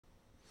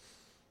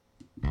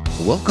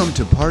Welcome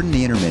to Pardon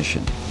the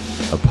Intermission,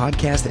 a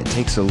podcast that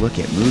takes a look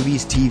at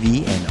movies,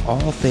 TV, and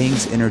all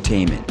things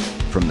entertainment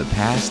from the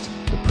past,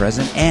 the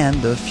present,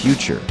 and the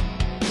future.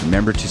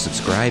 Remember to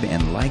subscribe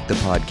and like the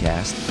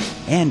podcast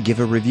and give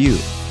a review.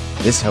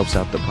 This helps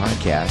out the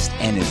podcast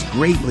and is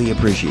greatly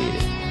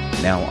appreciated.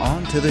 Now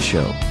on to the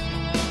show.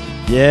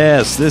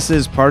 Yes, this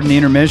is Pardon the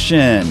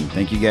Intermission.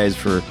 Thank you guys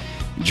for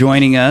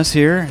joining us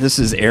here. This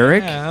is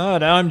Eric. Yeah,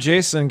 now I'm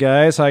Jason,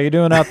 guys. How you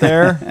doing out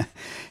there?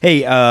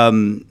 Hey,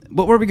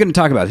 what were we going to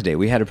talk about today?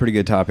 We had a pretty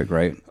good topic,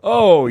 right?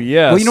 Oh,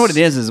 yes. Well, you know what it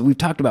is we've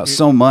talked about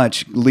so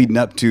much leading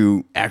up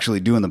to actually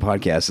doing the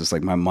podcast. It's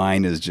like my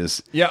mind is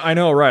just... Yeah, I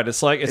know, right? It's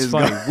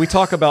funny. We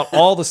talk about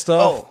all the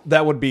stuff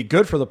that would be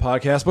good for the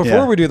podcast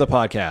before we do the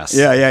podcast.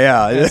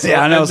 Yeah. So,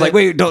 yeah, and I was like,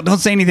 wait, don't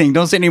say anything.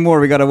 Don't say any more.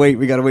 We got to wait.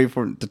 We got to wait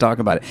to talk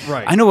about it.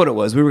 Right. I know what it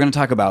was. We were going to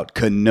talk about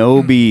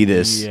Kenobi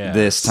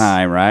this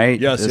time,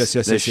 right? Yes.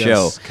 This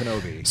show.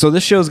 Kenobi. So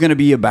this show is going to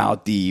be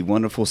about the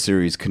wonderful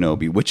series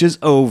Kenobi, which is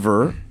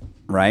over.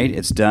 Right,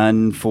 it's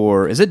done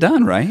for. Is it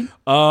done? Right?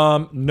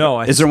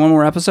 No. Is there one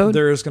more episode?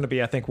 There is going to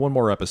be, I think, one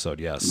more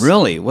episode. Yes.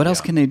 Really? What else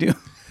can they do?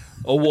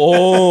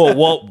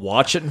 Well,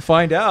 watch it and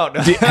find out.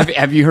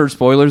 Have you heard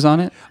spoilers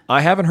on it?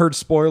 I haven't heard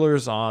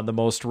spoilers on the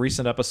most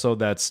recent episode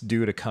that's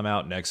due to come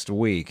out next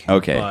week.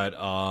 Okay. But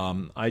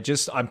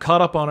I'm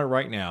caught up on it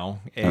right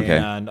now,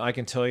 and I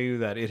can tell you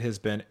that it has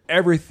been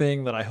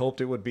everything that I hoped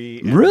it would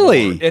be.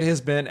 Really? More. It has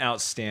been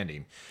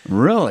outstanding.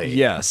 Really?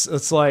 Yes.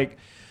 It's like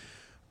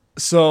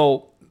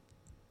so.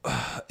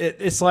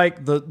 It's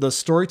like the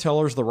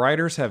storytellers, the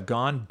writers have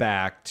gone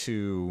back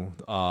to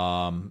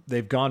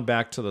they've gone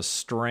back to the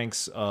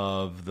strengths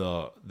of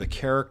the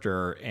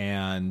character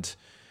and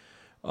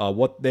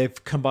what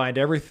they've combined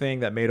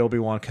everything that made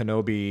Obi-Wan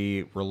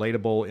Kenobi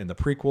relatable in the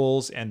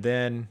prequels and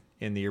then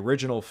in the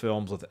original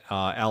films with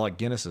Alec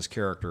Guinness's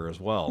character as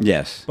well.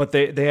 Yes, but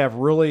they have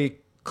really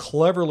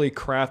cleverly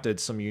crafted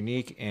some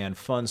unique and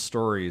fun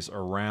stories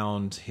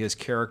around his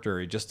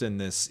character just in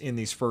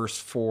these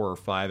first 4 or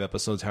 5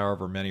 episodes,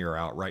 however many are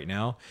out right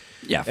now.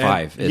 Yeah,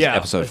 5.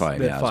 Episode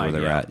 5. Yeah, that's where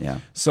they're at.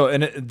 Yeah. So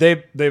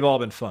they've all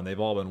been fun. They've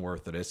all been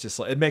worth it. It's just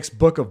like it makes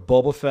Book of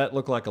Boba Fett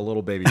look like a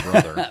little baby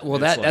brother. Well,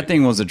 that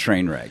thing was a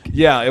train wreck.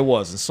 Yeah, it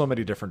was in so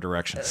many different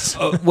directions.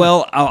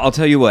 Well, I'll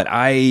tell you what.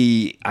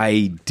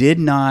 I did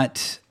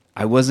not.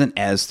 I wasn't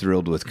as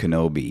thrilled with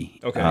Kenobi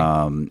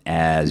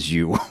as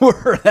you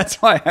were. That's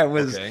why I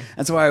was. Okay.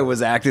 That's why I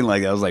was acting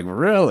like I was like,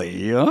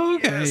 really?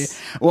 Okay. Yes.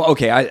 Well,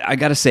 okay. I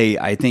got to say,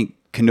 I think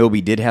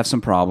Kenobi did have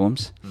some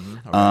problems.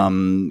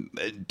 Mm-hmm.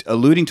 Okay.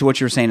 Alluding to what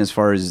you were saying as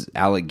far as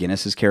Alec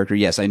Guinness's character,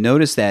 yes, I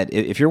noticed that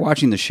if you're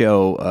watching the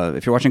show,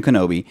 if you're watching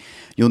Kenobi,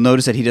 you'll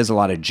notice that he does a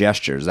lot of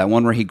gestures. That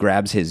one where he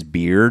grabs his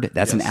beard,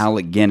 that's an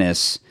Alec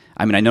Guinness.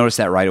 I mean, I noticed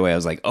that right away. I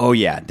was like, oh,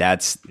 yeah,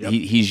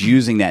 he's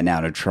using that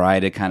now to try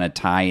to kind of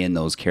tie in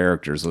those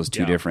characters, those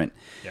two different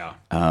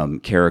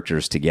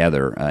characters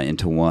together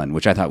into one,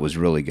 which I thought was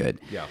really good.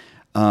 Yeah.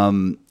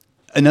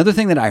 Another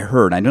thing that I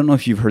heard, I don't know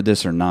if you've heard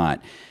this or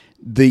not,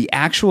 the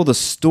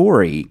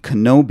story,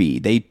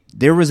 Kenobi,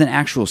 there was an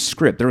actual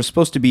script. There was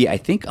supposed to be, I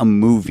think, a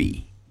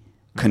movie.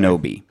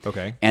 Kenobi.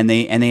 Okay. And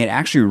they had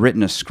actually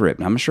written a script.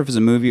 I'm not sure if it was a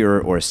movie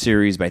or a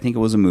series, but I think it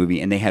was a movie.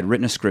 And they had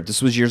written a script.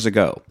 This was years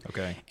ago.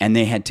 Okay. And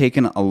they had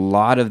taken a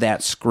lot of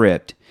that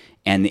script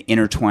and they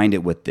intertwined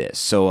it with this.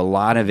 So a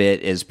lot of it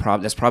is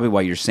that's probably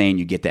why you're saying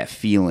you get that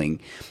feeling.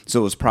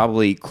 So it was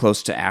probably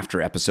close to after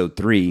episode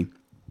 3,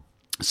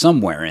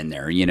 somewhere in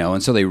there,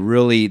 And so they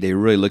really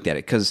looked at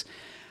it because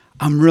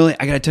I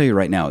got to tell you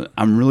right now,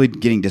 I'm really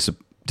getting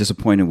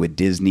disappointed with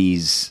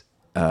Disney's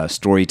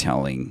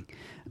storytelling.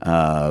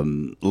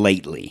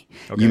 Lately.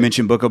 Okay. You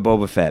mentioned Book of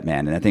Boba Fett,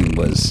 man, and I think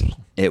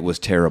it was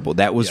terrible.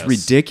 That was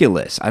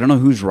ridiculous. I don't know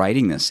who's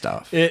writing this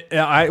stuff. It's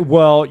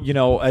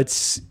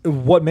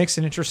what makes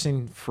it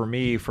interesting for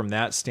me from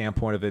that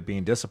standpoint of it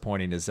being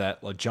disappointing is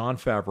that Jon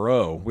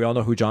Favreau, we all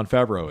know who Jon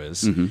Favreau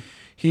is. Mm-hmm.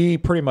 He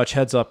pretty much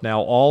heads up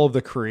now all of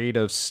the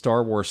creative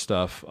Star Wars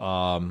stuff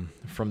from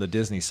the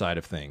Disney side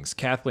of things.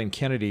 Kathleen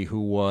Kennedy,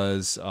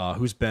 who's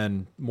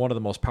been one of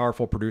the most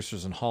powerful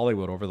producers in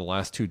Hollywood over the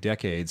last 2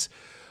 decades,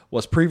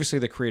 was previously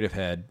the creative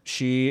head.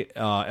 She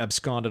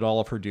absconded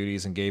all of her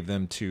duties and gave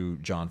them to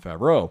Jon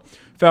Favreau.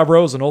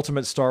 Favreau is an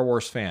ultimate Star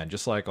Wars fan,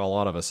 just like a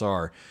lot of us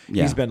are.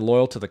 Yeah. He's been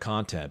loyal to the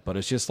content, but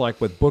it's just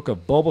like with Book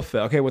of Boba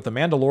Fett. Okay, with The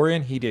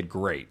Mandalorian, he did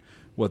great.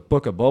 With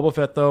Book of Boba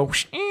Fett, though,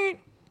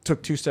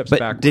 took 2 steps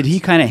backwards. Did he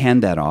kind of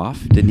hand that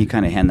off? Didn't he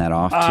kind of hand that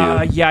off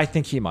to? Yeah, I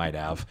think he might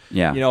have.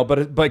 Yeah.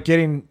 But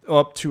getting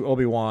up to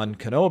Obi-Wan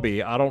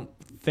Kenobi, I don't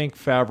think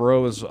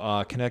Favreau is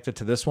connected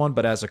to this one,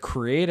 but as a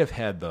creative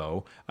head,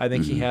 though, I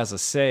think he has a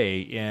say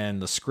in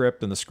the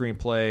script and the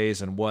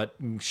screenplays and what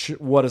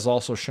is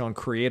also shown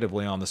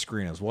creatively on the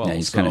screen as well. Yeah,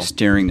 he's kind of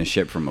steering the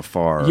ship from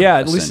afar. Yeah,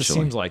 at least it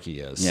seems like he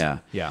is. Yeah.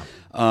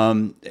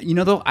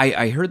 Though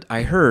I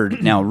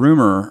heard now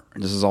rumor.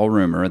 This is all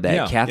rumor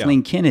that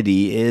Kathleen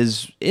Kennedy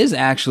is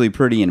actually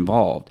pretty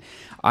involved.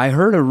 I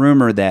heard a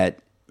rumor that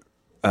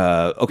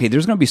okay,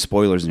 there's going to be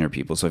spoilers in here,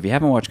 people. So if you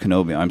haven't watched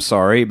Kenobi, I'm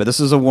sorry, but this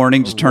is a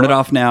warning. Just turn it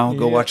off now.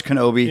 Go watch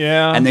Kenobi,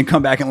 and then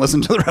come back and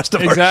listen to the rest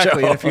of our show.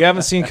 Exactly. If you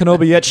haven't seen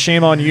Kenobi yet,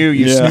 shame on you.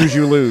 You snooze,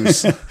 you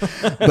lose.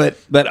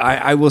 But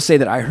I will say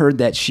that I heard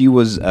that she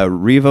was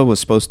Riva was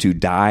supposed to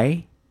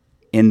die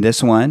in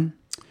this one.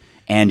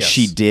 And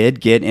she did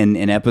get in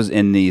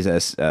these,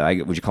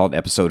 would you call it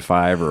episode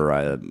 5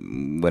 or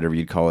whatever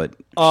you'd call it?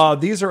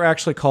 These are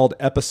actually called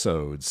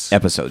episodes.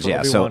 Episodes, yeah.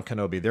 Obi-Wan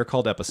Kenobi, they're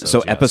called episodes. So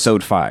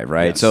episode 5,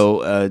 right? Yes.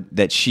 So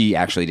that she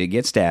actually did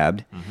get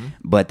stabbed,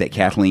 but that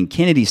Kathleen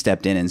Kennedy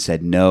stepped in and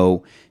said,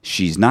 no,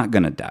 she's not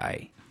going to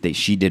die. That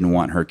she didn't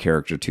want her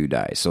character to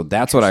die. So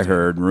that's what I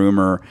heard.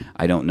 Rumor,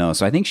 I don't know.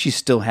 So I think she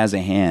still has a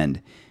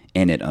hand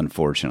in it,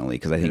 unfortunately,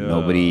 because I think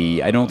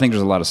I don't think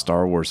there's a lot of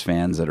Star Wars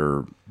fans that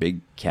are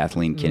big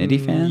Kathleen Kennedy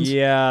fans.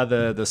 Yeah,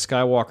 the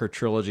Skywalker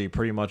trilogy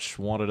pretty much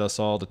wanted us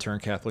all to turn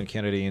Kathleen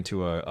Kennedy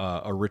into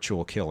a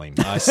ritual killing.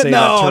 I say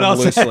that term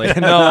loosely.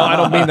 No, I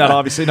don't mean that,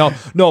 obviously. No.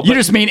 You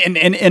just mean,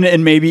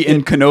 and maybe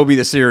in Kenobi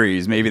the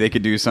series, maybe they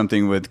could do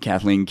something with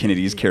Kathleen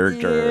Kennedy's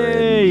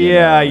character.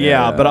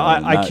 Yeah, but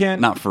I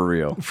can't. Not for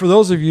real. For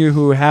those of you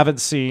who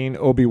haven't seen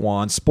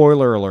Obi-Wan,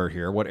 spoiler alert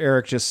here, what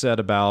Eric just said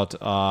about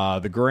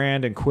the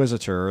Grand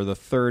Inquisitor, the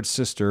third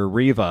sister,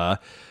 Riva,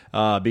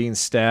 being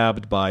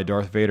stabbed by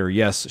Darth Vader.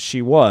 Yes,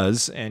 she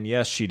was, and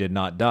yes, she did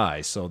not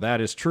die. So that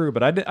is true,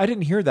 but I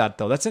didn't hear that,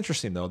 though. That's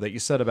interesting, though, that you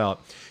said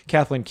about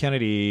Kathleen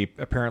Kennedy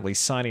apparently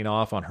signing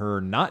off on her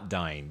not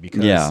dying,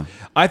 because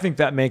I think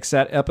that makes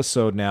that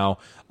episode now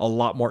a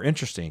lot more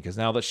interesting, because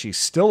now that she's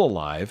still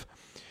alive,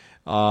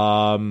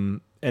 and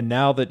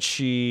now that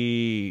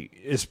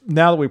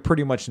we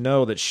pretty much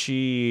know that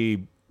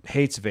she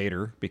hates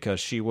Vader because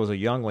she was a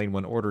youngling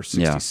when Order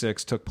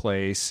 66 took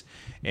place,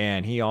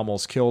 and he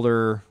almost killed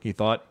her. He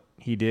thought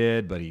he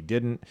did, but he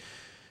didn't.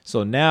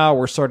 So now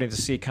we're starting to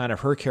see kind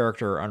of her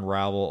character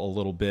unravel a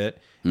little bit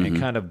and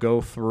kind of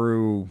go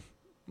through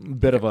a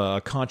bit of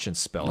a conscience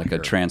spell, like here.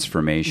 A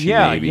transformation.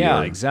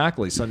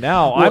 Exactly. So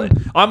now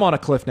I'm on a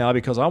cliff now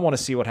because I want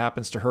to see what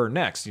happens to her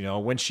next. You know,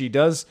 when she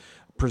does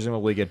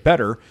presumably get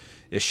better,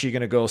 is she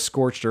going to go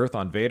scorched earth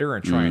on Vader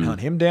and try and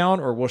hunt him down,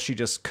 or will she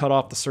just cut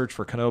off the search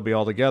for Kenobi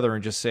altogether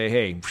and just say,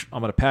 hey,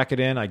 I'm going to pack it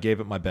in. I gave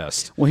it my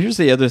best. Well, here's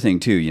the other thing,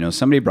 too. You know,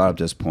 somebody brought up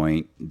this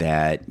point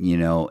that, you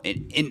know,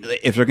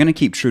 if they're going to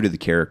keep true to the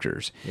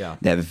characters,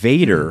 that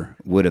Vader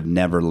would have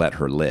never let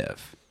her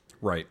live.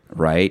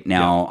 Right?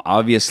 Now,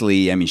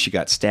 obviously, I mean, she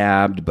got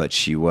stabbed, but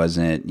she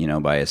wasn't, you know,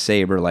 by a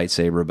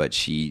lightsaber, but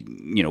she,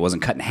 you know,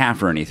 wasn't cut in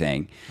half or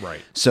anything. Right.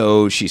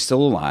 So she's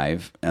still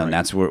alive, and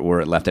that's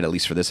where it left it, at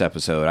least for this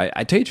episode.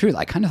 I tell you the truth,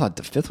 I kind of thought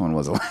the 5th one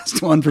was the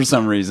last one for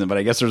some reason, but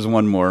I guess there's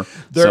one more.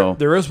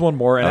 There is one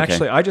more, and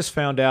actually, I just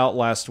found out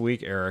last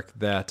week, Eric,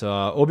 that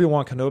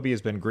Obi-Wan Kenobi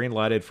has been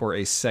green-lighted for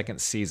a 2nd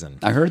season.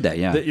 I heard that,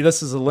 yeah.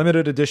 This is a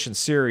limited edition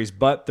series,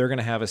 but they're going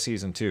to have a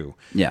season 2.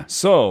 Yeah.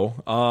 So,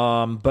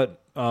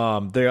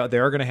 they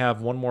are going to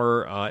have one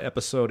more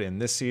episode in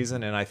this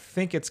season, and I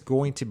think it's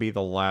going to be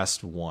the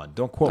last one.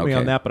 Don't quote me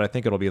on that, but I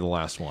think it'll be the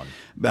last one.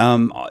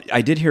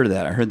 I did hear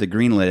that. I heard the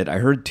greenlit. I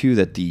heard too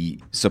that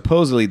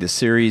supposedly the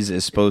series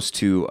is supposed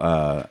to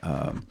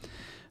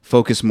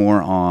focus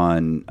more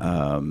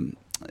on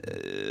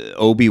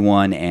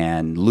Obi-Wan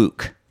and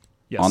Luke.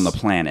 On the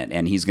planet,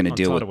 and he's going to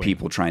deal with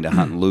people trying to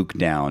hunt Luke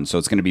down. So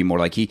it's going to be more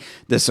like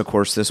this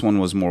one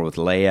was more with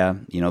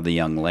Leia, you know, the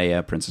young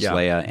Leia, Princess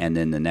Leia, and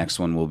then the next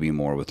one will be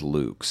more with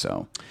Luke.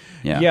 So,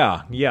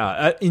 yeah.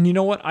 And you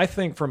know what? I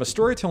think from a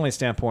storytelling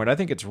standpoint, I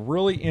think it's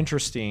really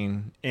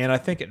interesting, and I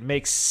think it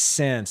makes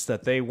sense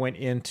that they went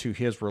into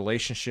his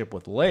relationship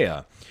with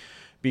Leia.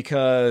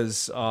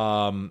 Because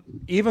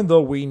even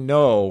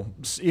though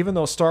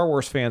Star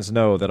Wars fans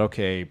know that,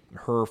 okay,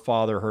 her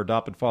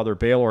adopted father,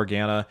 Bail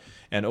Organa,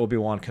 and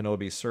Obi-Wan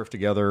Kenobi surfed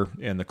together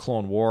in the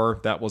Clone War,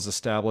 that was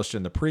established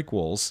in the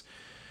prequels.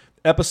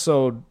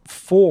 Episode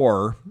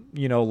 4,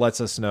 you know,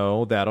 lets us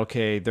know that,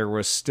 okay,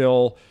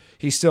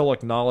 he still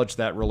acknowledged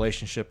that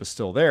relationship is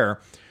still there,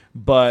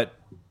 but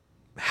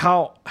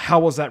how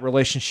was that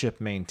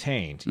relationship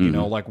maintained? You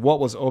know, like,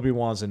 what was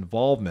Obi-Wan's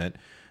involvement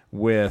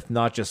with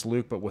not just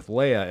Luke, but with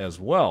Leia as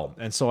well?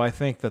 And so I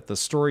think that the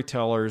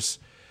storytellers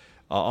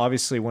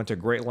obviously went to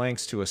great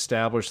lengths to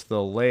establish the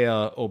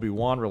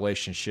Leia-Obi-Wan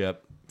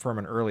relationship from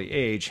an early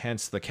age,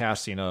 hence the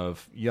casting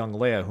of young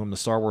Leia, whom the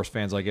Star Wars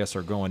fans, I guess,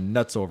 are going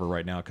nuts over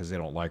right now because they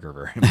don't like her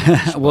very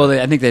much. Well,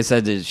 I think they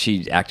said that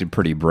she acted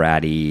pretty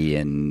bratty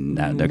and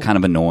they're kind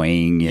of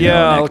annoying, you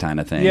know, that kind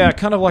of thing. Yeah,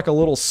 kind of like a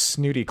little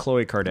snooty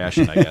Khloe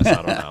Kardashian, I guess.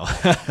 I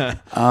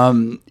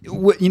don't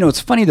know. You know, it's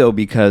funny, though,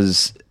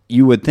 because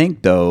you would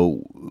think,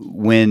 though,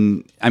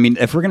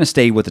 if we're going to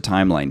stay with the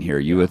timeline here,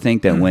 you would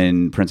think that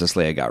when Princess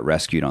Leia got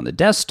rescued on the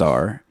Death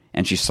Star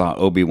and she saw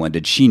Obi-Wan,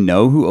 did she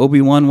know who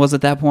Obi-Wan was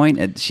at that point?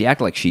 And she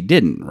acted like she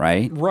didn't,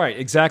 right? Right,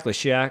 exactly.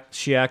 She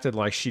acted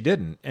like she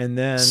didn't. And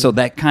then... So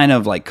that kind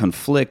of like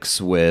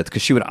conflicts with...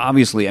 Because she would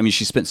obviously... I mean,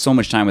 she spent so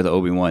much time with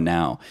Obi-Wan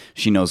now.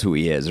 She knows who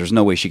he is. There's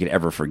no way she could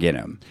ever forget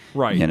him.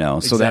 Right. You know?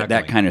 So exactly.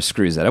 that kind of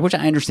screws that up, which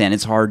I understand.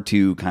 It's hard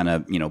to kind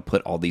of, you know,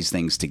 put all these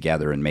things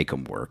together and make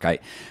them work.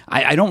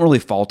 I don't really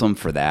fault them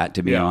for that,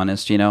 to be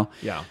honest, you know?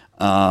 Yeah.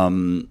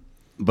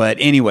 But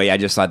anyway, I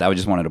just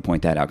wanted to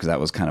point that out because that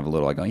was kind of a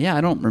little like, oh yeah, I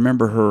don't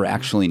remember her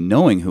actually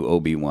knowing who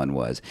Obi-Wan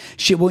was.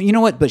 Well, you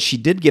know what? But she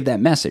did give that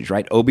message,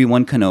 right?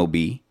 Obi-Wan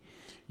Kenobi.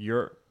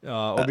 You're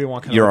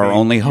Obi-Wan Kenobi. You're our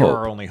only hope. You're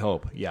our only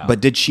hope. Yeah. But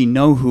did she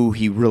know who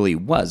he really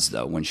was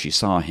though when she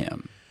saw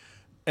him?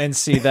 And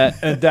see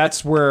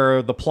that's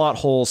where the plot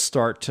holes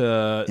start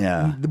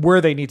to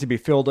where they need to be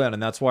filled in,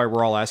 and that's why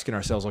we're all asking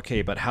ourselves,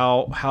 okay, but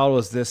how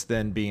is this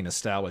then being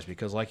established?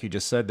 Because like you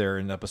just said there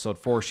in episode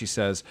 4, she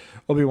says,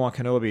 Obi-Wan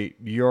Kenobi,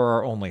 you're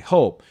our only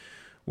hope.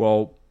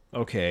 Well,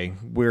 okay,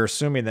 we're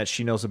assuming that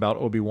she knows about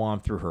Obi-Wan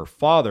through her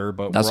father,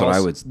 but that's what I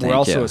would think. We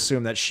also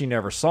assume that she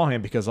never saw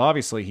him because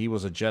obviously he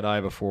was a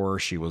Jedi before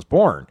she was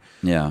born.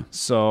 Yeah.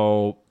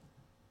 So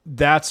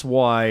that's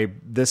why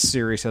this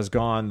series has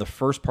gone, the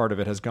first part of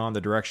it has gone the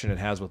direction it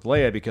has with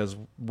Leia, because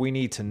we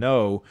need to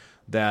know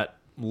that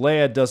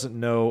Leia doesn't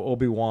know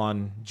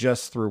Obi-Wan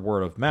just through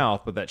word of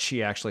mouth, but that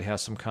she actually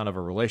has some kind of a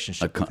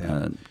relationship with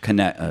him.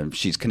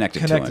 She's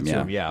connected to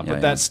him, yeah. But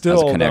that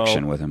still has a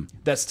connection with him.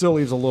 That still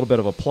leaves a little bit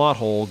of a plot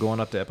hole going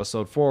up to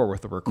episode 4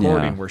 with the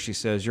recording where she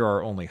says, "You're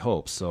our only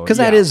hope." So because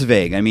that is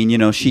vague. I mean, you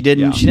know, she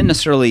didn't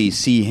necessarily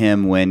see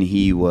him when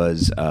he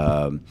was.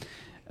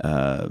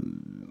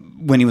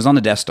 When he was on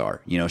the Death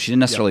Star, you know, she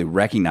didn't necessarily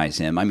recognize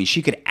him. I mean,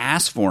 she could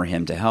ask for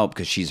him to help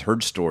because she's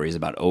heard stories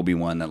about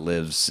Obi-Wan that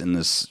lives in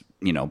this,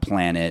 you know,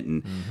 planet.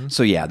 And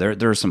so, yeah,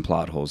 there are some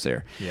plot holes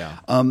there. Yeah.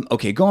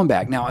 Okay, going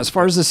back. Now, as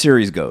far as the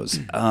series goes,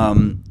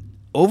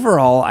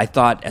 overall, I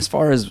thought, as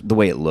far as the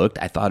way it looked,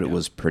 I thought it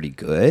was pretty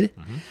good.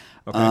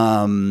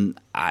 Okay.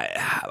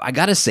 I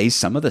gotta say,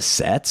 some of the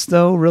sets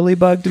though really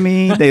bugged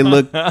me. They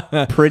look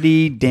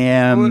pretty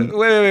damn.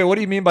 Wait! What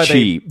do you mean by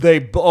cheap?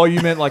 They? Oh,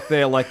 you meant like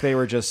they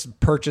were just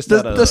purchased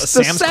at a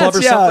Sam's sets, Club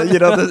or something? You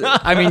know,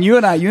 I mean, you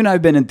and I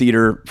have been in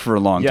theater for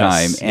a long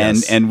time,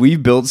 and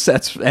we've built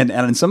sets,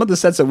 and some of the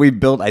sets that we've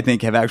built, I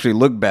think, have actually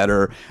looked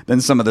better than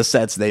some of the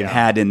sets they've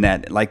had in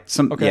that. Like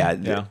some,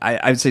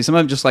 I'd say some of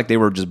them just like they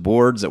were just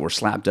boards that were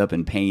slapped up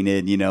and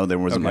painted. You know, there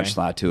wasn't much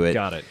thought to it.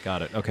 Got it.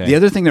 Okay. The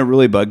other thing that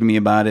really bugged me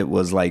about it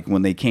was like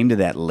when they came to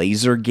that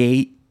laser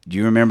gate. Do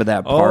you remember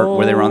that part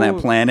where they were on that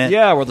planet?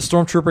 Yeah, where the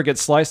stormtrooper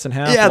gets sliced in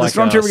half. Yeah, like the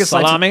stormtrooper gets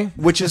salami, sliced,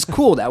 which is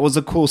cool. That was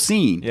a cool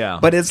scene. Yeah,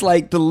 but it's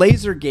like the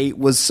laser gate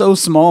was so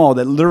small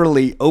that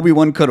literally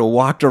Obi-Wan could have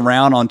walked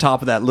around on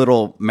top of that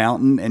little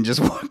mountain and just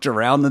walked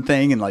around the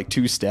thing in like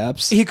 2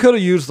 steps. He could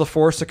have used the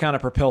Force to kind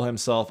of propel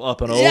himself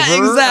up and over. Yeah,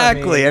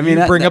 exactly. I mean,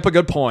 you bring up a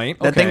good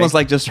point. That thing was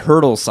like just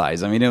hurdle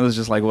size. I mean, it was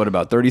just like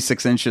about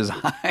 36 inches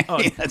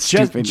high. That's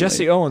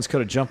Jesse Owens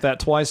could have jumped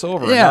that twice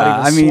over. Yeah,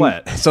 and not even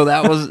sweat. So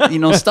that was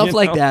stuff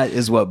like that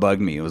is what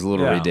bugged me. It was a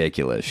little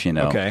ridiculous, you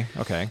know. Okay.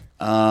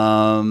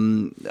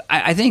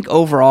 I think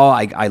overall,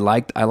 I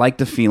liked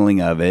the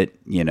feeling of it,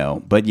 you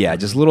know. But yeah,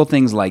 just little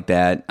things like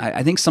that.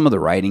 I think some of the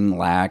writing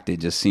lacked. It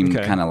just seemed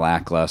kind of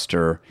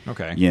lackluster.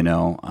 Okay. You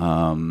know.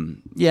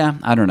 Yeah,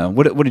 I don't know.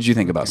 What did you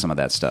think about some of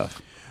that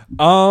stuff?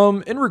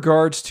 In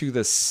regards to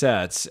the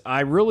sets,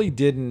 I really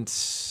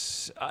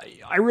didn't.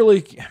 I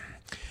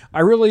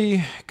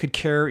really could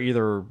care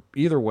either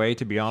way.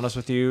 To be honest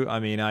with you, I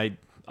mean,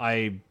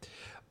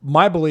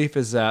 my belief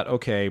is that,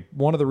 okay,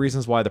 one of the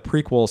reasons why the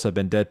prequels have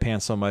been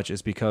deadpan so much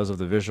is because of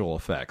the visual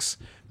effects.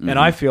 Mm-hmm. And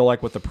I feel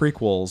like with the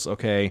prequels,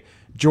 okay,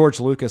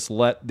 George Lucas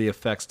let the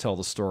effects tell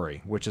the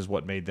story, which is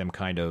what made them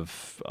kind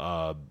of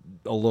a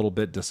little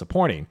bit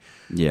disappointing.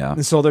 Yeah.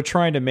 And so they're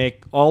trying to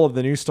make all of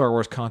the new Star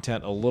Wars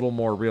content a little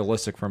more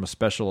realistic from a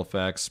special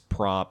effects,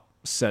 prop,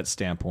 set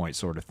standpoint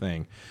sort of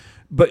thing.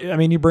 But, I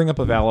mean, you bring up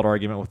a valid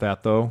argument with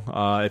that, though.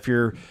 If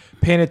you're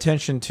paying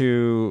attention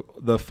to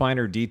the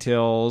finer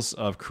details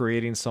of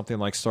creating something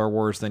like Star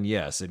Wars, then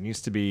yes, it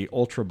needs to be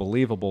ultra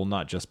believable,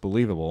 not just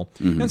believable.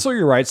 Mm-hmm. And so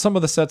you're right. Some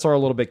of the sets are a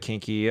little bit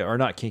kinky, or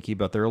not kinky,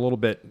 but they're a little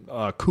bit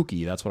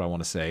kooky. That's what I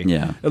want to say.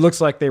 Yeah. It looks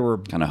like they were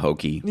kind of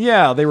hokey.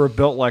 Yeah, they were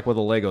built like with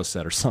a Lego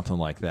set or something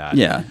like that.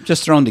 Yeah,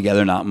 just thrown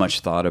together, not much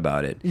thought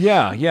about it.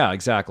 Yeah,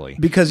 exactly.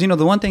 Because, you know,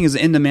 the one thing is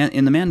in the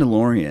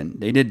Mandalorian,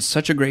 they did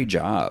such a great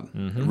job,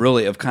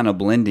 really, of kind of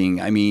blending.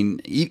 I mean,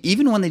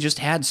 even when they just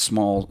had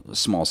small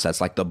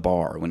sets like the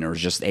bar, when there was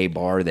just a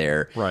bar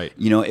there, right?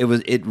 You know,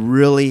 it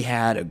really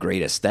had a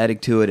great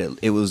aesthetic to it.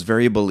 It was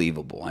very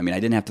believable. I mean, I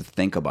didn't have to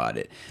think about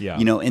it. Yeah.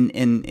 You know,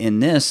 in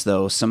this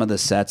though, some of the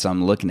sets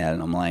I'm looking at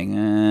and I'm like,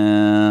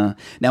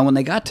 Now, when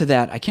they got to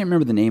that, I can't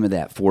remember the name of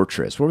that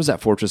fortress. Where was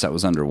that fortress that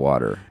was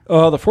underwater?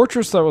 The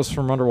fortress that was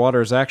from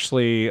underwater is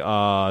actually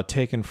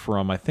taken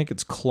from, I think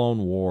it's Clone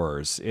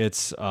Wars.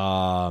 It's you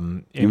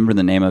remember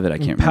the name of it? I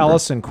can't remember.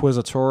 Palace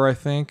Inquisitor, I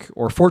think,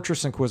 or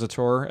Fortress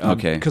Inquisitor.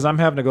 Okay. Because I'm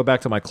having to go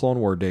back to my Clone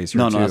War days here,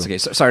 No, too. that's okay.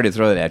 Sorry to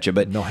throw that at you,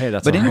 but no, hey,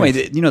 that's but all anyway,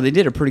 right. they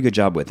did a pretty good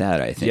job with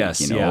that. I think.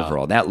 Yes,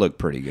 overall, that looked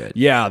pretty good.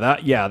 Yeah,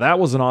 that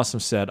was an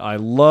awesome set. I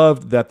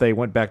loved that they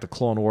went back to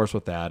Clone Wars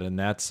with that, and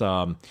that's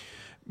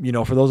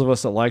for those of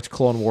us that liked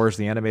Clone Wars,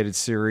 the animated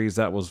series,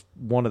 that was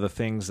one of the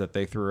things that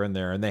they threw in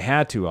there, and they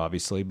had to,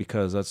 obviously,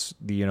 because that's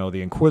the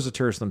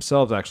Inquisitors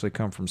themselves actually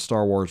come from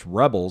Star Wars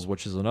Rebels,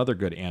 which is another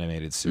good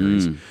animated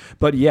series.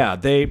 But yeah,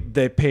 they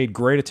paid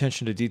great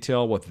attention to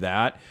detail with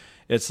that.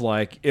 It's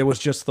like it was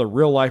just the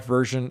real life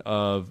version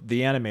of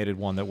the animated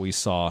one that we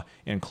saw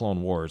in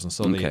Clone Wars, and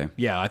so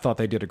I thought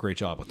they did a great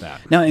job with that.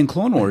 Now in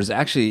Clone Wars,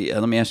 actually,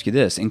 let me ask you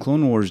this: in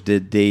Clone Wars,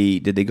 did they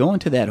go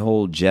into that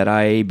whole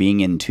Jedi being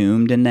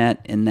entombed in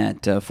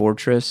that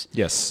fortress?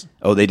 Yes.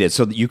 Oh, they did.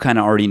 So you kind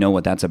of already know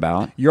what that's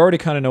about. You already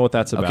kind of know what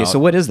that's about. Okay, so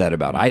what is that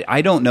about?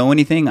 I don't know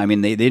anything. I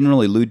mean, they didn't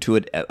really allude to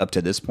it up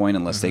to this point,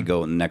 unless they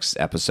go in the next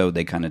episode.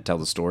 They kind of tell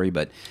the story,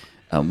 but.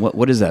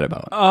 What is that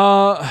about?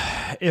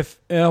 If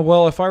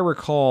I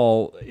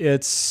recall,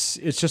 it's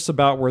just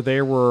about where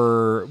they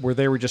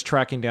were just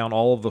tracking down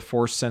all of the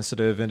Force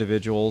sensitive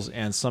individuals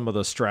and some of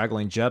the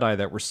straggling Jedi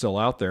that were still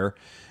out there,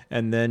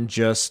 and then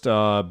just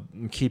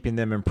keeping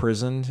them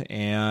imprisoned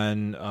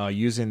and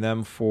using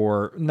them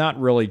for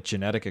not really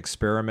genetic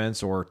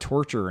experiments or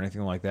torture or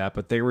anything like that,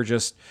 but it was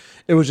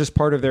just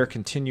part of their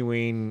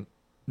continuing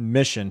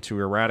mission to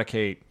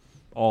eradicate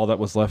all that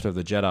was left of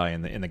the Jedi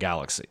in the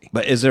galaxy.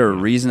 But is there a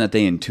reason that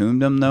they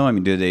entombed them, though? I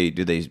mean, do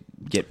they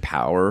get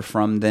power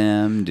from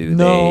them?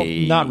 No,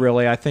 not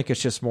really. I think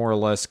it's just more or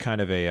less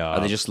kind of a... Are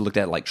they just looked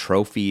at like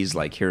trophies,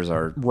 like here's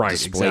our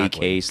display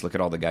case, look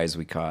at all the guys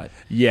we caught?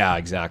 Yeah,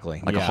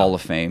 exactly. Like a Hall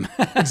of Fame.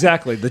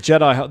 Exactly. The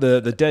Dead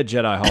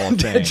Jedi Hall of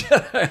Fame.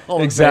 Jedi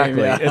Hall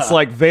exactly. Of Fame, yeah. It's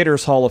like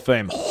Vader's Hall of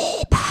Fame.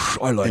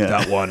 I like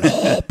that one.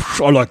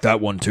 I like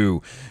that one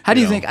too. How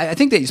do you think? I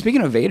think that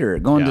speaking of Vader,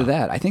 going to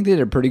that, I think they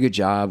did a pretty good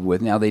job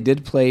with. Now they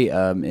did play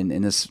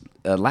in this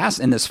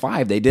in this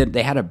 5.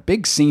 They had a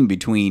big scene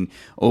between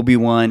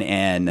Obi-Wan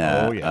and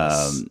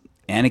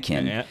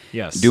Anakin,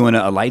 doing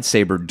a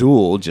lightsaber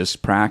duel,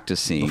 just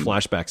practicing. The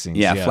flashback scenes.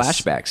 Yeah,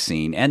 flashback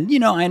scene. And,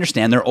 I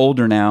understand they're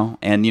older now,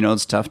 and,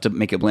 it's tough to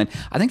make it blend.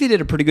 I think they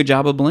did a pretty good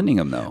job of blending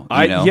them, though.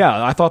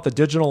 I thought the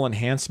digital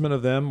enhancement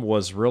of them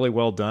was really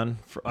well done.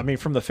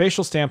 From the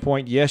facial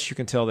standpoint, yes, you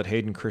can tell that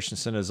Hayden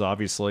Christensen is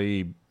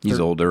obviously... He's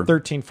older.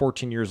 13,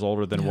 14 years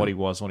older than what he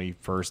was when he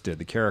first did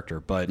the character.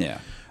 But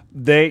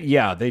they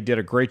did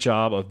a great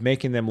job of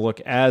making them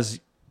look as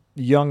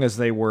young as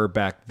they were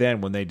back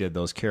then when they did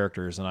those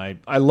characters. And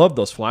I love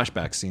those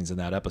flashback scenes in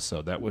that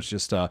episode. That was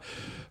just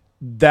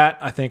that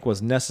I think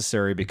was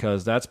necessary,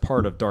 because that's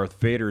part of Darth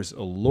Vader's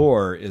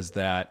allure, is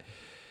that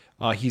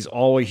he's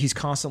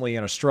constantly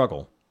in a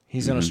struggle.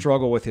 He's in a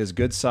struggle with his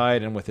good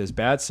side and with his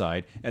bad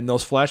side, and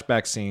those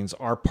flashback scenes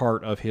are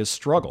part of his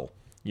struggle.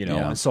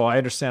 And so I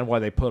understand why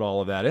they put all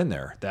of that in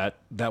there.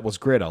 That was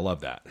great. I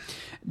love that.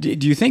 Do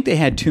you think they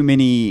had too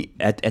many,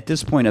 at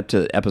this point up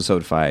to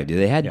episode 5, do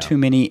they had too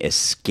many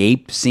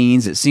escape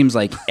scenes? It seems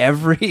like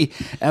every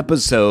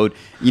episode,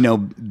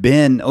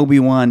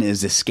 Obi-Wan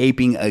is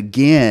escaping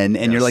again,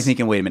 and you're like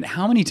thinking, wait a minute,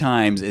 how many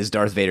times is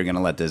Darth Vader going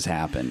to let this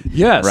happen?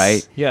 Yes.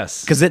 Right?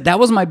 Yes. Because that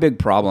was my big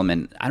problem,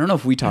 and I don't know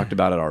if we talked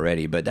about it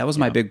already, but that was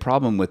my big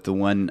problem with the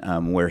one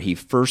where he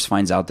first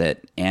finds out that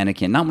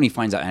Anakin, not when he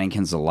finds out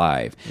Anakin's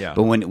alive,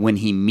 but when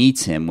he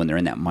meets him, when they're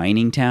in that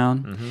mining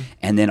town,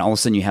 and then all of a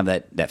sudden you have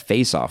that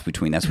face-off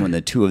between, that's when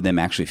the two of them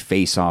actually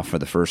face off for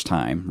the first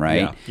time,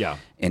 right? Yeah.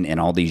 In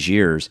all these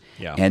years.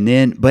 Yeah. And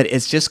then, but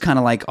it's just kind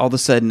of like all of a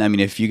sudden, I mean,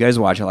 if you guys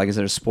watch it, like I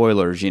said,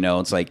 spoilers,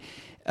 it's like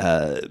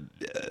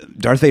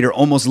Darth Vader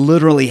almost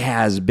literally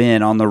has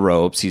been on the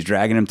ropes. He's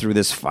dragging him through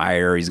this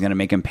fire. He's going to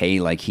make him pay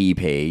like he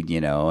paid,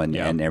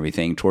 and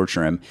everything,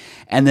 torture him.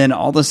 And then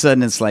all of a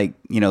sudden it's like,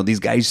 these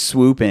guys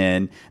swoop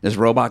in. This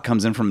robot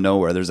comes in from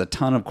nowhere. There's a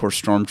ton of course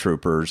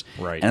stormtroopers.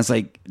 Right. And it's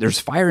like there's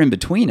fire in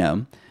between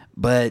them,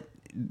 but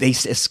they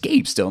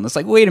escape still. And it's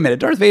like, wait a minute,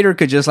 Darth Vader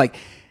could just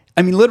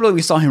literally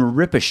we saw him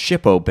rip a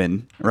ship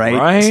open,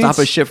 right? Stop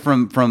a ship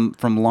from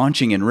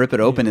launching and rip it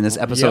open in this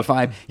episode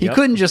 5. He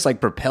couldn't just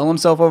propel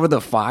himself over the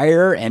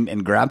fire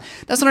and grab.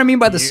 That's what I mean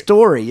by the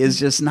story is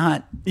just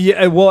not.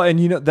 Yeah, well, and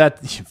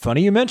that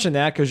funny you mentioned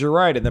that, because you're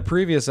right. In the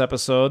previous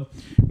episode,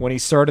 when he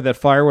started that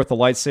fire with the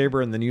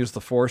lightsaber and then used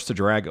the Force to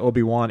drag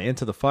Obi-Wan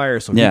into the fire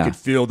so he could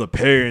feel the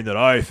pain that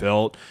I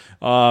felt.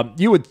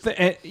 You would,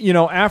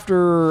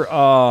 after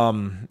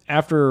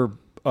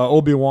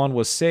Obi-Wan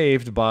was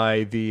saved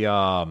by the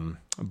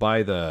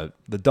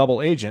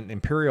double agent,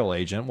 Imperial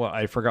agent. Well,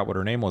 I forgot what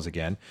her name was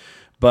again,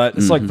 But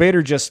it's like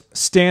Vader just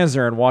stands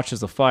there and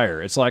watches the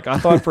fire. It's like I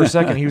thought for a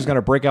second he was going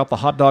to break out the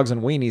hot dogs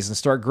and weenies and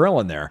start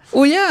grilling there.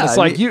 Well, yeah, it's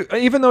like you,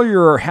 even though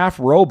you're half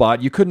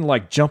robot, you couldn't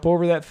like jump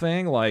over that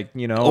thing, like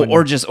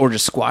or just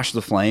squash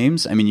the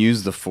flames. I mean,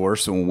 use the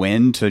force and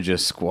wind to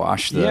just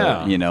squash the,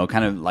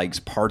 kind of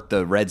like part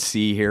the Red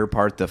Sea here,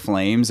 part the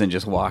flames, and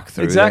just walk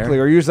through. Exactly,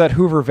 there. Or use that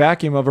Hoover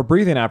vacuum of a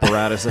breathing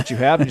apparatus that you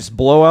have and just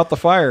blow out the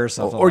fire or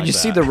something. Or like you that.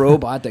 see the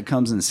robot that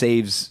comes and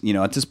saves.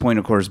 At this point,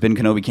 of course, Ben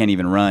Kenobi can't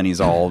even run. He's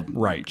all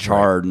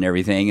charred and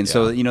everything. And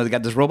so, they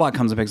got this robot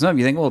comes and picks him up.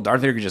 You think, well,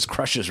 Darth Vader could just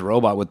crush this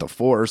robot with the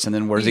Force, and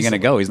then where's he going to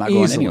go? He's not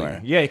going anywhere.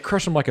 Yeah, he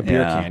crushed him like a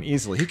beer can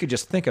easily. He could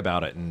just think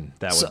about it, and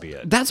that would be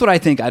it. That's what I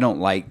think I don't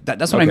like.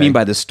 That's what I mean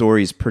by the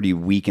story is pretty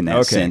weak in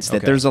that sense.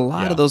 That there's a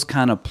lot of those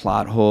kind of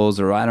plot holes,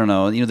 or I don't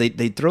know.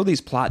 They throw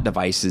these plot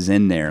devices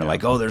in there,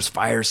 like, oh, there's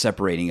fire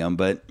separating them.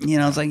 But,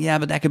 it's like, yeah,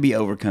 but that could be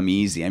overcome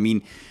easy. I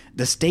mean,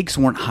 the stakes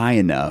weren't high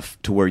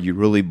enough to where you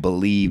really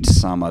believed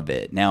some of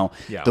it. Now,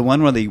 the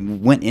one where they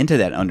went into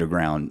that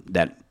underground,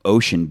 that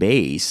ocean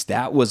base,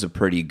 that was a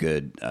pretty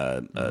good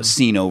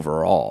scene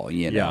overall.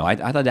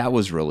 I thought that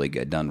was really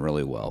good, done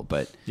really well.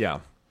 But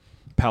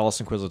Palace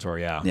Inquisitor,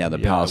 the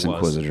Palace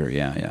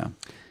Inquisitor,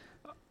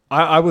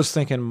 I was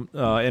thinking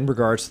in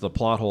regards to the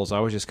plot holes, I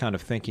was just kind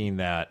of thinking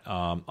that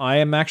I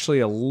am actually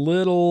a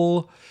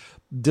little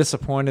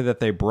disappointed that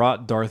they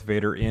brought Darth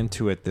Vader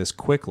into it this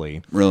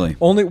quickly. Really?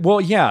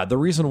 The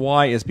reason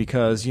why is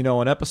because,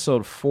 in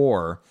Episode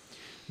 4,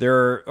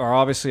 there are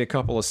obviously a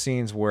couple of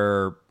scenes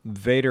where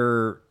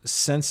Vader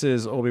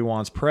senses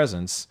Obi-Wan's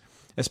presence,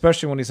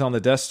 especially when he's on the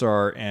Death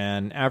Star,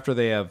 and after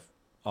they have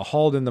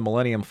hauled in the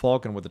Millennium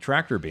Falcon with the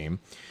tractor beam,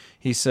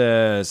 he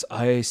says,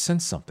 I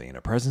sense something,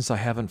 a presence I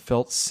haven't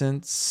felt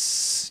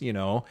since,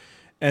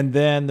 And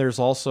then there's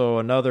also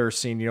another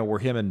scene, where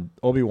him and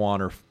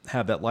Obi-Wan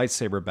have that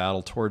lightsaber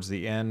battle towards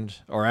the end,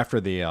 or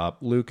after the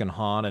Luke and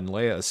Han and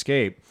Leia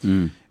escape.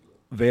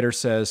 Vader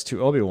says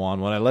to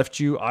Obi-Wan, when I left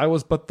you, I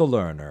was but the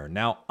learner.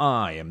 Now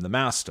I am the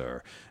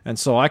master. And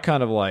so I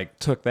kind of like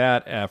took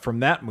that from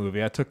that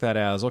movie. I took that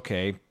as,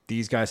 okay,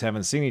 these guys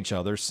haven't seen each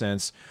other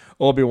since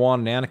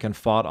Obi-Wan and Anakin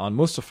fought on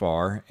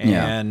Mustafar,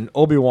 and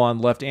Obi-Wan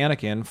left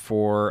Anakin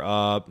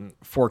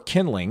for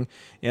kindling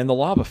in the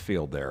lava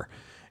field there.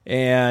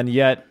 And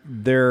yet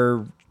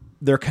they're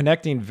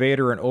connecting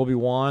Vader and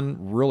Obi-Wan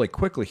really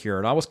quickly here,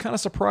 and I was kind of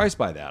surprised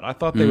by that. I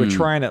thought they would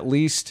try and at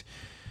least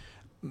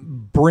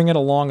bring it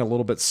along a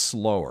little bit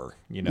slower.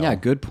 Yeah,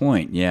 good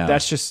point. Yeah,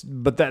 that's just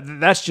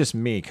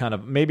me. Kind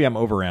of, maybe I'm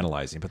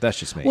overanalyzing, but that's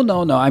just me. Well,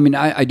 no. I mean,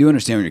 I do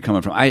understand where you're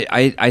coming from.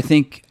 I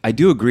think I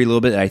do agree a little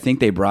bit. I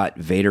think they brought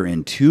Vader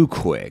in too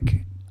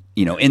quick.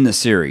 In the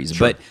series.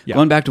 Sure. But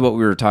going back to what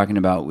we were talking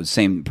about, was the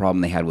same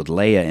problem they had with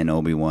Leia and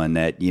Obi-Wan,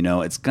 that,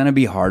 it's going to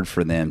be hard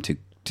for them to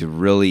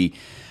really,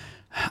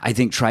 I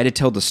think, try to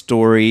tell the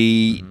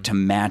story to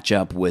match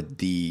up with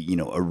the,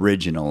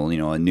 original,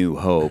 A New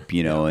Hope,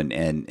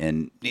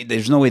 and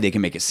there's no way they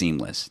can make it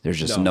seamless. There's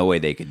just no way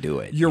they could do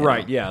it. You're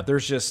right. Yeah.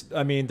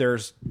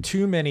 There's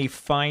too many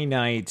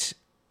finite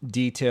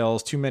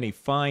details, too many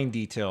fine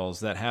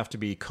details that have to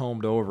be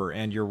combed over,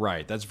 and you're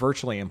right, that's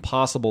virtually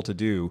impossible to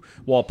do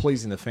while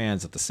pleasing the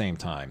fans at the same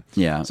time.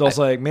 So it's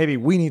like, maybe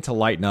we need to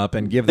lighten up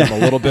and give them a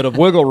little bit of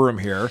wiggle room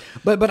here.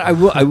 But I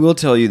will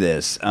tell you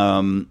this,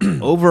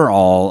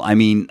 overall, I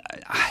mean,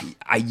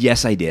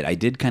 yes, I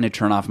did kind of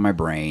turn off my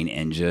brain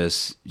and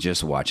just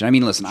watch it. I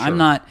mean, listen,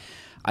 sure.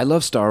 I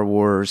love Star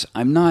Wars.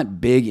 I'm not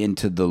big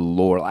into the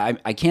lore.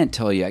 I can't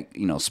tell you,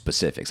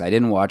 specifics. I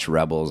didn't watch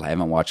Rebels. I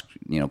haven't watched,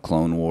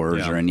 Clone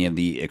Wars or any of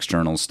the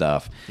external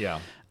stuff.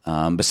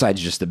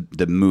 Besides just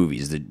the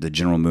movies, the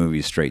general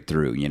movies straight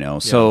through,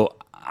 So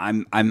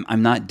I'm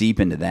not deep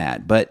into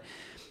that. But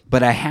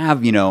I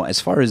have,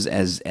 as far as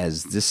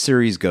this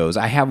series goes,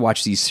 I have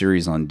watched these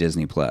series on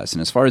Disney Plus,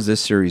 and as far as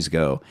this series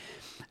go,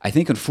 I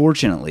think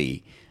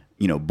unfortunately,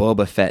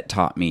 Boba Fett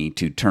taught me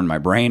to turn my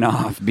brain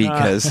off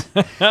because,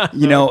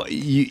 Boba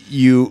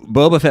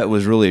Fett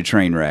was really a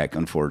train wreck,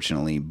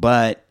 unfortunately.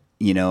 But,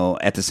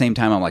 at the same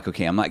time, I'm like,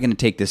 okay, I'm not going to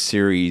take this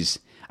series.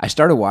 I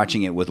started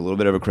watching it with a little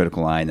bit of a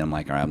critical eye, and then I'm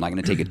like, all right, I'm not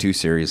going to take it too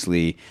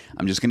seriously.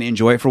 I'm just going to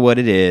enjoy it for what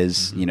it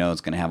is.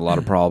 It's going to have a lot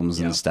of problems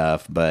and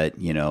stuff, but,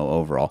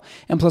 overall.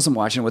 And plus, I'm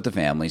watching it with the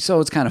family,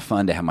 so it's kind of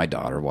fun to have my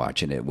daughter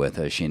watching it with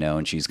us,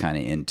 and she's kind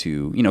of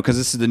into, because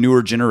this is the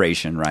newer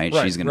generation, right?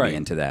 She's going to be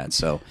into that.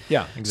 So,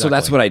 exactly. So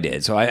that's what I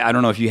did. So I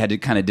don't know if you had to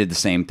kind of did the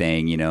same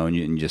thing,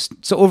 and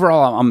just, so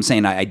overall, I'm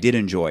saying I did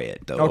enjoy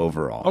it, though,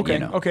 overall.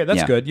 Okay,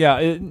 that's good. Yeah,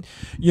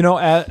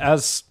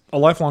 as a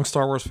lifelong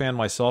Star Wars fan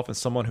myself, and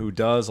someone who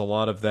does a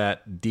lot of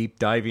that deep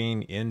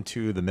diving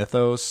into the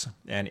mythos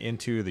and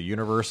into the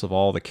universe of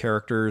all the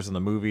characters and the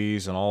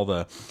movies and all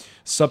the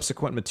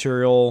subsequent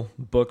material,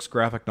 books,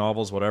 graphic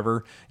novels,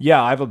 whatever.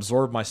 Yeah, I've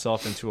absorbed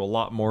myself into a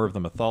lot more of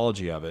the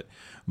mythology of it.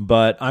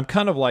 But I'm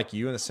kind of like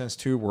you in the sense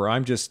too, where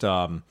I'm just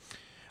I'm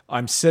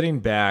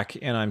sitting back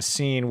and I'm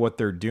seeing what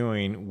they're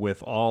doing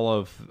with all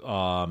of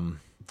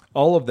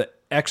the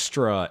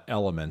extra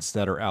elements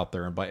that are out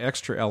there. And by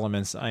extra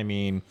elements, I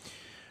mean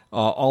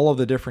all of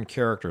the different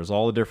characters,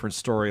 all the different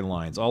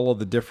storylines, all of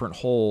the different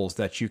holes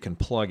that you can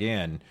plug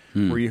in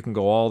where you can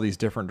go all these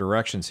different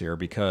directions here,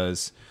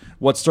 because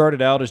what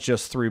started out as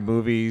just 3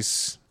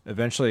 movies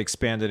eventually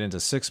expanded into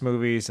 6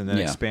 movies, and then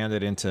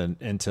expanded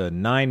into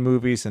 9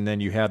 movies, and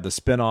then you had the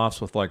spin-offs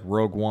with like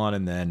Rogue One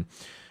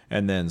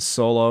and then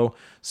Solo.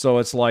 So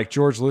it's like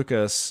George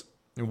Lucas,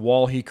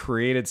 while he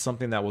created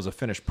something that was a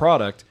finished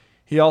product,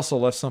 he also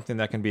left something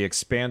that can be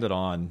expanded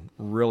on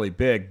really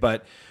big.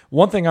 But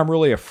one thing I'm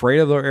really afraid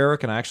of, though,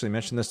 Eric, and I actually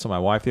mentioned this to my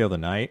wife the other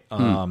night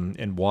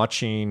in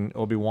watching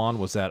Obi-Wan,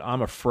 was that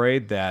I'm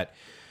afraid that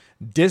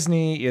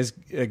Disney is,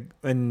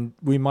 and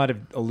we might have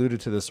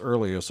alluded to this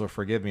earlier, so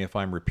forgive me if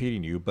I'm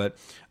repeating you, but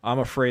I'm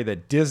afraid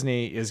that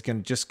Disney is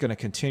just going to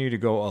continue to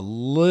go a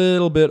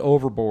little bit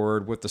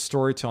overboard with the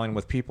storytelling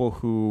with people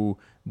who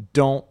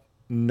don't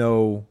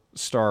know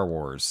Star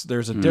Wars.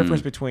 There's a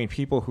difference between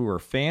people who are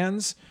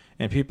fans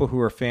and people who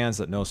are fans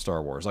that know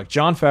Star Wars. Like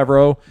Jon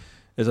Favreau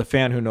is a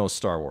fan who knows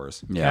Star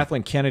Wars. Yeah.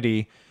 Kathleen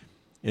Kennedy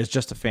is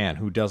just a fan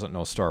who doesn't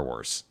know Star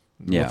Wars.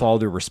 Yeah. With all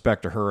due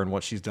respect to her and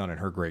what she's done in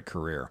her great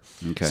career.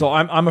 Okay. So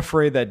I'm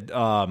afraid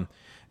that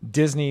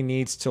Disney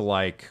needs to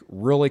like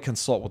really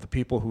consult with the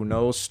people who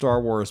know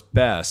Star Wars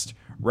best,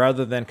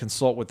 rather than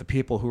consult with the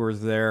people who are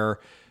there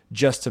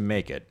just to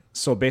make it.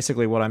 So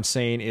basically what I'm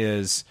saying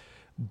is,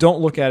 don't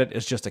look at it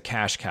as just a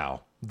cash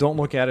cow. Don't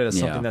look at it as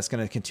something that's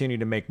going to continue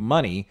to make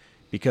money,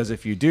 because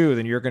if you do,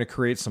 then you're going to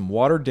create some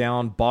watered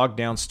down, bogged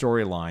down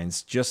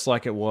storylines, just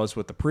like it was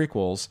with the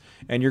prequels,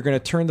 and you're going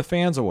to turn the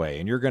fans away.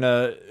 And you're going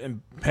to,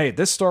 hey,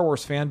 this Star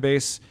Wars fan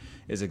base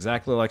is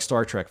exactly like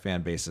Star Trek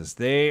fan bases.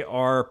 They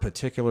are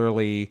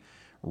particularly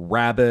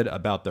rabid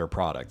about their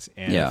product.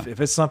 And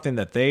if it's something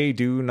that they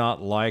do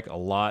not like a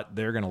lot,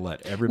 they're going to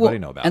let everybody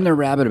know about it. And they're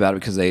rabid about it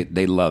because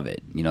they love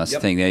it. You know, that's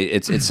the thing.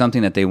 It's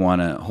something that they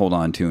want to hold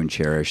on to and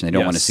cherish, and they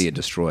don't want to see it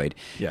destroyed.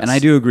 Yes. And I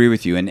do agree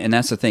with you. And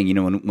that's the thing. You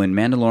know, when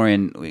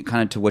Mandalorian,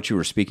 kind of to what you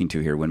were speaking to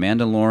here, when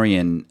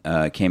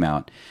Mandalorian came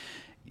out,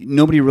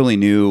 nobody really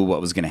knew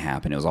what was going to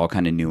happen. It was all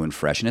kind of new and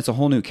fresh, and it's a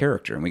whole new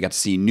character. And we got to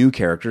see new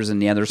characters,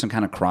 and there's some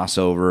kind of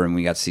crossover, and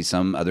we got to see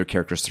some other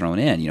characters thrown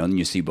in. You know, and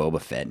you see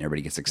Boba Fett, and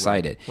everybody gets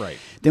excited. Right.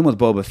 Then with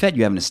Boba Fett,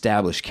 you have an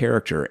established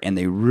character, and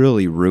they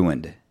really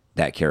ruined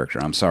that character.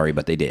 I'm sorry,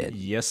 but they did.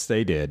 Yes,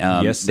 they did.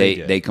 They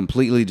did. They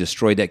completely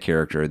destroyed that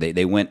character.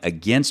 They went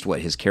against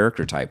what his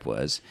character type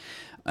was,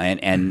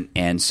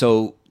 and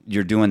so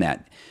you're doing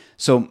that.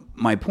 So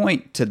my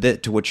point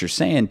to what you're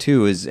saying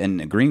too is, and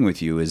agreeing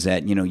with you, is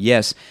that, you know,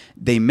 yes,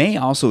 they may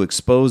also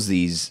expose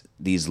these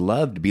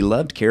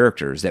beloved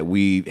characters that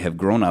we have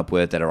grown up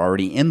with, that are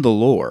already in the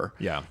lore.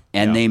 Yeah.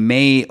 And they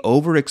may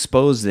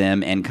overexpose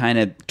them and kind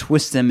of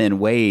twist them in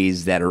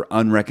ways that are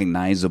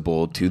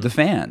unrecognizable to the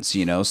fans,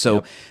 you know?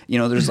 So, you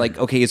know, there's like,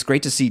 okay, it's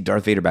great to see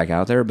Darth Vader back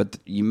out there, but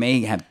you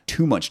may have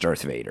too much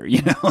Darth Vader,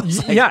 you know?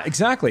 Yeah,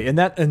 exactly.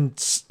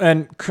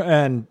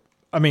 And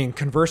I mean,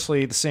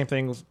 conversely, the same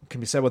thing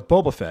can be said with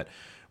Boba Fett.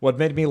 What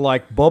made me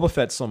like Boba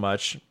Fett so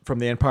much from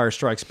The Empire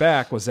Strikes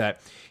Back was that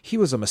he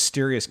was a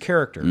mysterious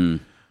character.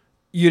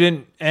 You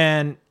didn't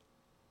want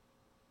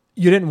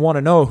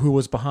to know who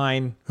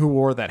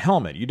wore that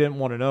helmet. You didn't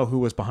want to know who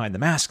was behind the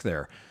mask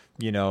there,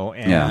 you know.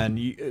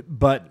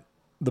 But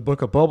the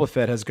Book of Boba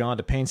Fett has gone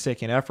to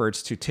painstaking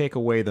efforts to take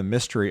away the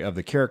mystery of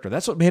the character.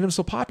 That's what made him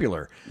so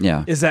popular.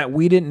 Yeah, is that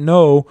we didn't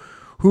know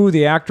who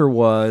the actor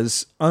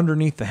was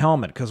underneath the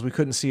helmet because we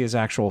couldn't see his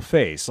actual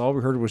face. All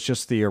we heard was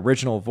just the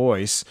original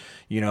voice.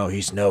 You know,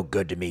 he's no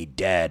good to me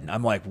dead. And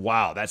I'm like,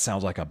 wow, that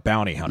sounds like a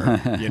bounty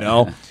hunter, you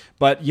know?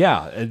 But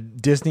yeah,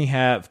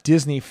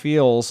 Disney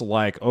feels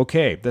like,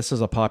 okay, this is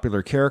a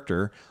popular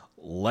character.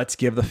 Let's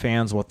give the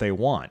fans what they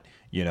want.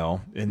 You know,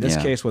 in this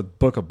case with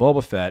Book of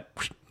Boba Fett,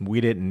 we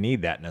didn't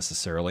need that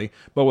necessarily.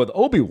 But with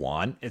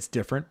Obi-Wan, it's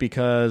different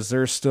because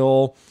there's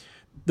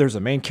a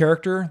main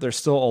character. There's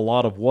still a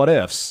lot of what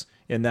ifs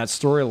in that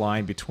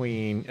storyline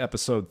between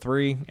episode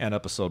 3 and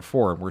episode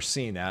 4. And we're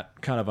seeing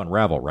that kind of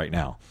unravel right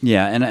now.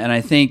 Yeah, and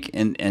I think,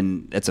 and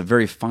it's a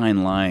very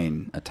fine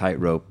line, a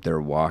tightrope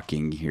they're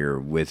walking here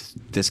with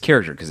this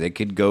character, because it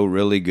could go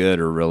really good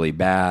or really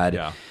bad.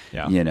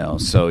 Yeah. You know,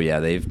 so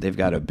yeah, they've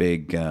got a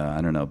big,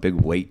 big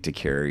weight to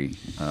carry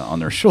on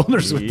their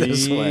shoulders with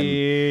this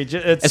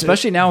one.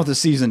 Especially now with the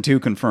season 2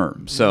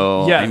 confirmed.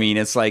 So, yeah. I mean,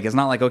 it's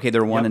not like, okay,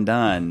 they're one and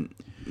done.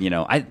 You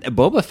know,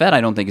 Boba Fett,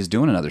 I don't think, is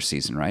doing another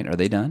season, right? Are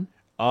they done?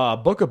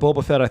 Book of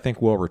Boba Fett, I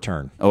think, will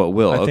return. Oh, it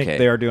will? I think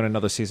they are doing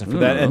another season for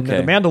that. And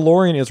The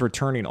Mandalorian is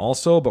returning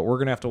also, but we're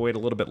going to have to wait a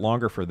little bit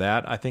longer for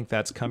that. I think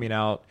that's coming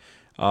out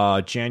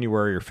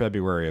January or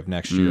February of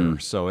next year.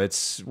 So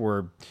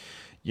we're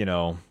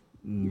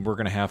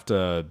going to have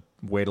to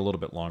wait a little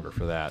bit longer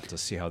for that to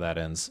see how that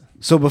ends.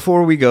 So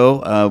before we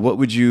go, what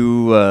would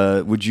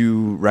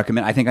you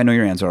recommend? I think I know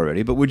your answer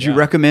already, but would you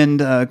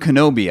recommend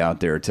Kenobi out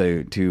there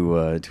to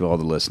all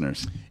the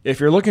listeners? If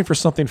you're looking for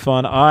something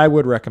fun, I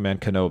would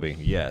recommend Kenobi.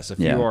 Yes, if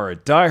you are a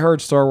diehard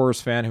Star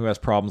Wars fan who has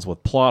problems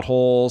with plot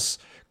holes,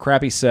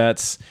 crappy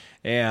sets,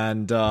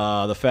 and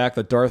the fact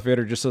that Darth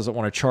Vader just doesn't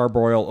want to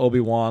charbroil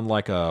Obi-Wan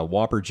like a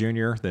Whopper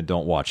Jr., then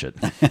don't watch it.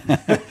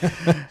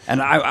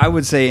 And I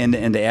would say, and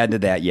to add to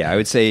that, I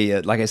would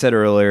say, like I said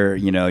earlier,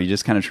 you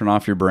just kind of turn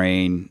off your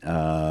brain,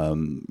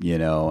 and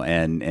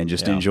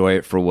just enjoy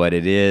it for what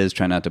it is.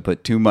 Try not to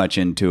put too much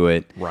into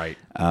it. Right.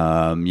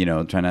 Try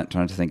not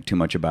to think too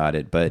much about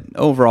it. But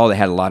overall, they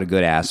had a lot of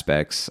good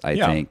aspects, I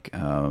think,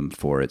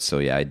 for it. So,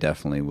 I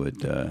definitely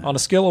would. On a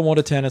scale of 1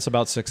 to 10, it's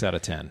about 6 out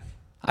of 10.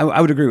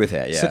 I would agree with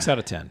that, 6 out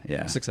of 10.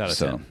 Yeah. 6 out of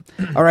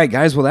 10. All right,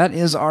 guys. Well, that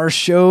is our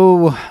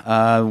show.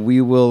 We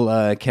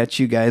will catch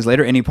you guys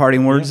later. Any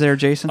parting words there,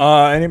 Jason?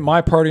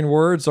 My parting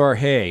words are,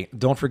 hey,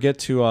 don't forget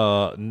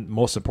to,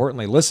 most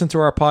importantly, listen to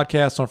our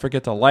podcast. Don't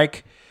forget to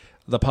like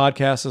the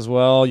podcast as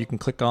well. You can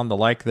click on the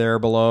like there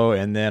below,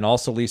 and then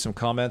also leave some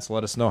comments.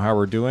 Let us know how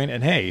we're doing.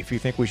 And, hey, if you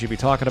think we should be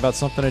talking about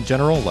something in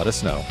general, let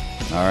us know.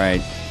 All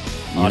right.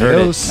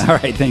 Adios. All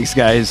right. Thanks,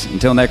 guys.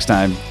 Until next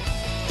time.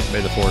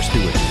 May the Force be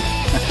with you.